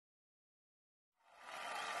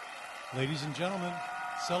Ladies and gentlemen,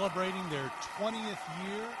 celebrating their 20th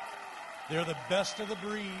year, they're the best of the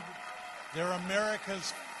breed. They're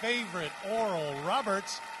America's favorite Oral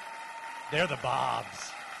Roberts. They're the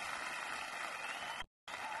Bobs.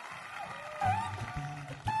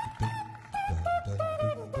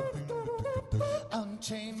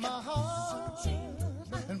 Unchain my heart,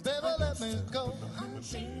 and baby, let me go.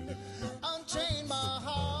 Unchain my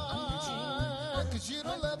heart, 'cause you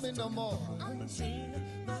don't love me no more.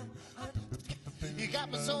 You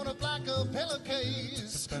got me sewn up like a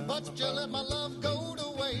pillowcase, but you let my love go to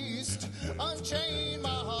waste. Unchain my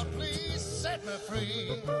heart, please set me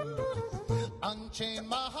free. Unchain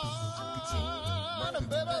my heart, and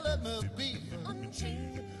baby, let me be.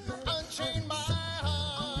 Unchain my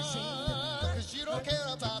heart, 'cause you don't care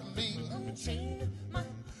about me.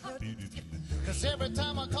 'Cause every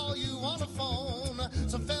time I call you on the phone,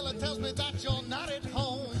 some fella tells me that you're not at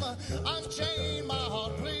home. Unchain my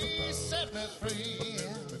heart, please set me free.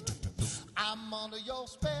 I'm under your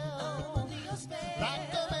spell,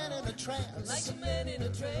 like a man in a trance.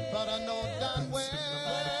 But I know darn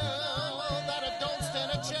well that I don't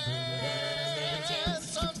stand a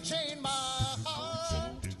chance. Unchain my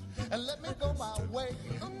heart and let me go my way.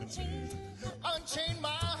 Unchain my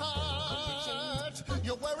heart,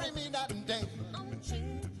 you worry me night and day.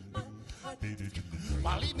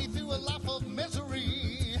 Why lead me through a life of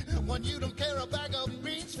misery when you don't care a bag of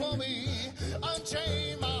beans for me?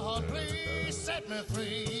 Unchain my heart, please set me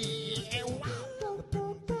free.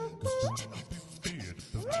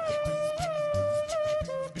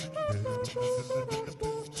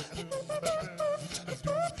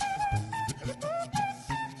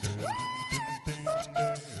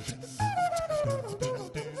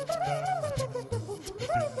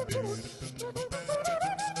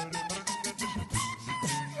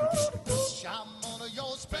 I'm under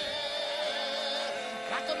your spell,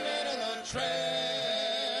 like a man in a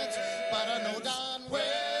trance. But I know darn well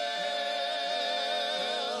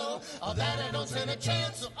that I don't stand a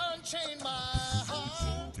chance. So unchain my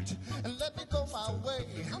heart and let me go my way.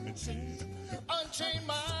 Unchain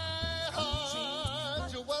my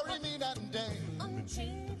heart, you worry me night and day.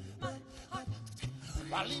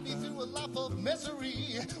 Why lead me through a life of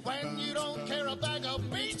misery when you don't care a bag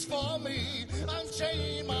of beats for me?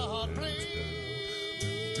 Unchain my heart, please.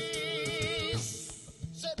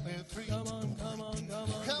 Set me free. Come on, come on,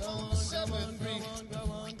 come on, come on, set me free.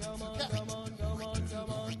 Come on, come on, come on, come on, come on,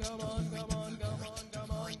 come on, come on, come on, come on, come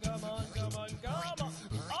on, come on, come on.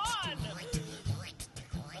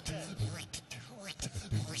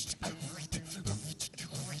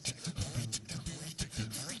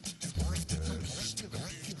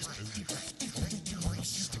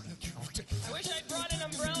 I wish I brought an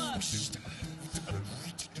umbrella.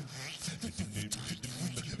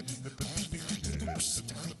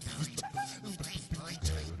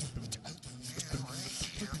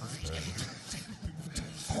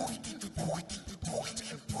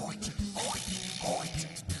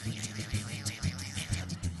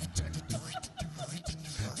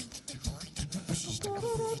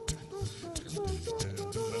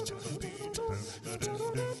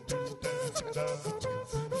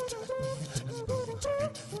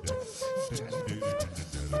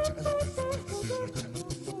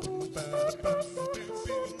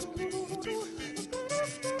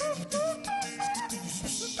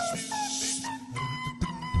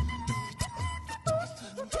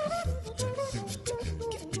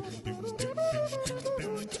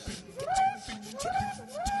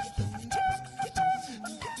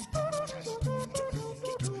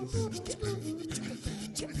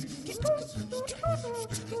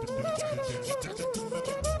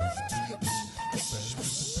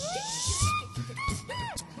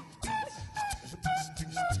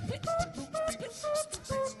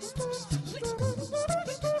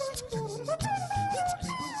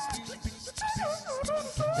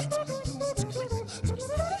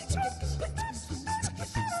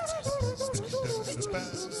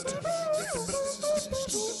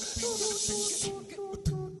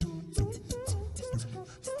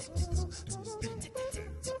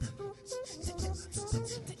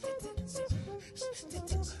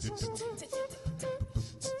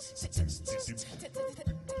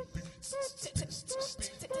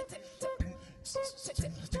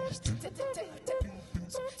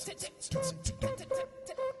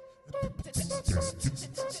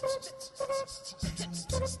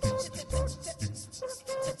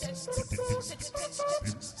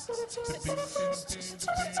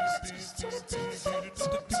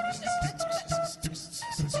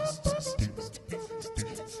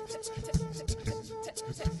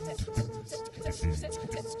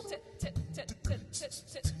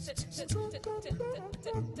 Thank you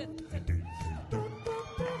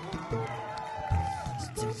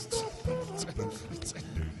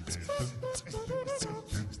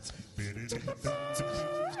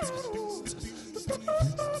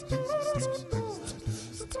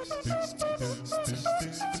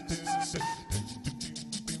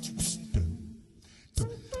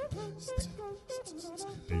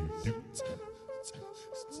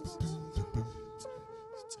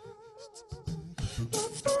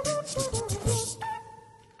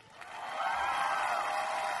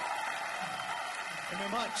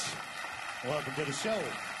very much. Welcome to the show.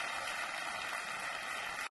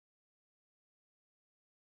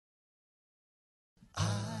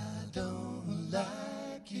 I don't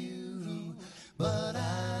like you, but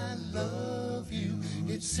I love you.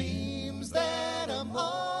 It seems that I'm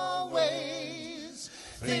always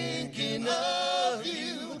thinking of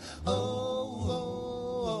you.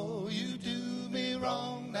 Oh, you do me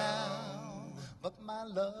wrong now, but my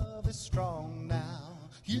love is strong now.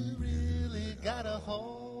 You really got a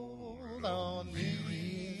hold on me. You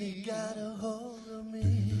really got a hold of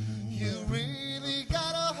me. You really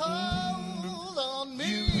got a hold on me.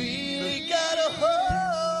 You really got a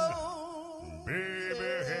hold, baby.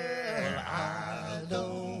 Well, I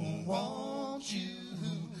don't want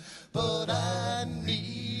you, but I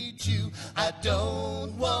need you. I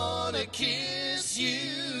don't want to kiss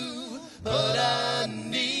you, but I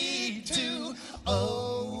need to.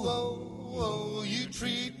 Oh, you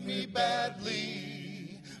treat me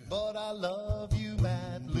badly, but I love you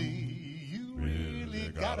madly. You really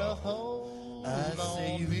got a hold on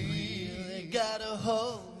me. You really got a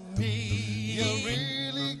hold on me. You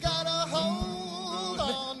really got a hold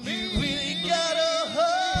on me. You really got a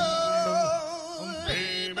hold,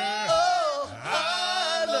 baby. Oh,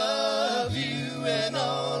 I love you, and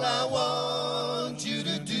all I want you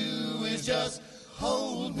to do is just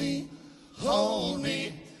hold me, hold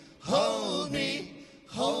me, hold me,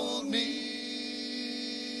 hold me.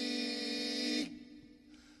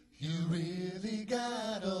 You really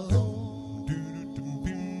got a hold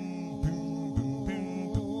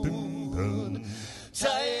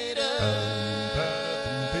tighter,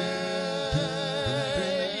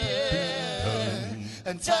 yeah,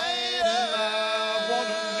 and tighter. I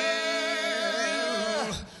wanna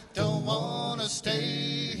live, don't wanna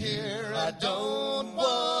stay here. I don't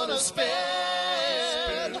wanna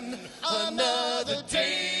spend another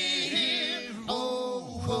day here.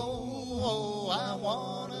 Oh, I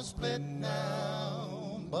wanna split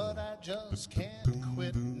now, but I just can't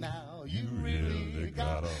quit now. You really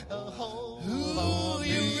got a hold on me.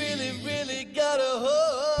 You really, really got a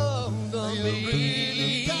hold on me. You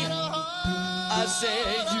really got a hold. I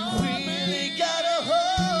said you really got a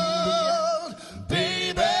hold,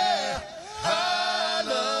 baby. I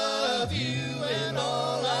love you, and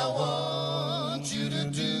all I want you to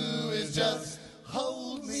do is just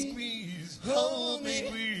hold me, squeeze, hold me,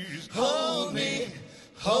 squeeze, hold me,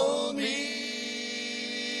 hold me.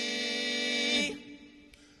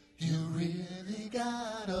 You really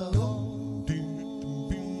got a hold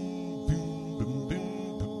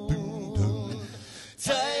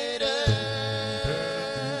tighter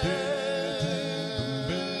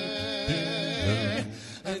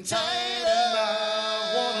and tighter. I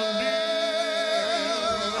wanna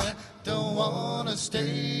live, don't wanna stay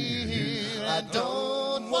here. I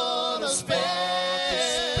don't wanna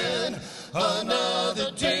spend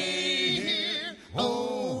another day here.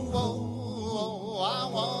 Oh, I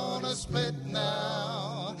wanna split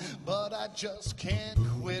now, but I just can't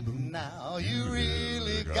quit now. You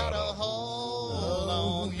really got a hold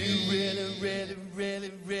on me. You really, really,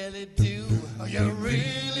 really, really do. You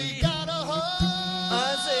really got a hold.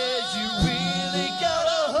 I said you really got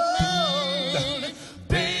a hold,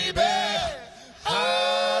 baby.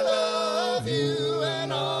 I love you,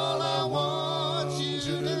 and all I want you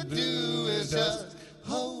to do is just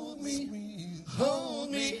hold me,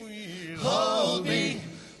 hold me, hold me,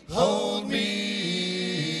 hold me.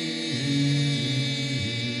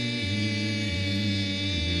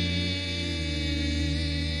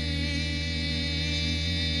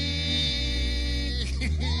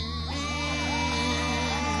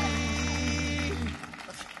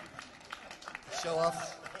 Show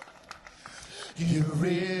off. You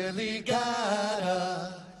really got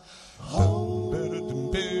a hold.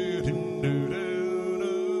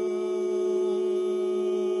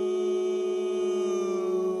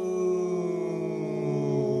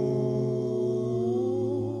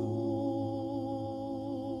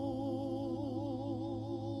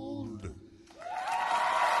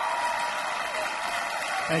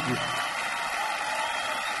 Thank you.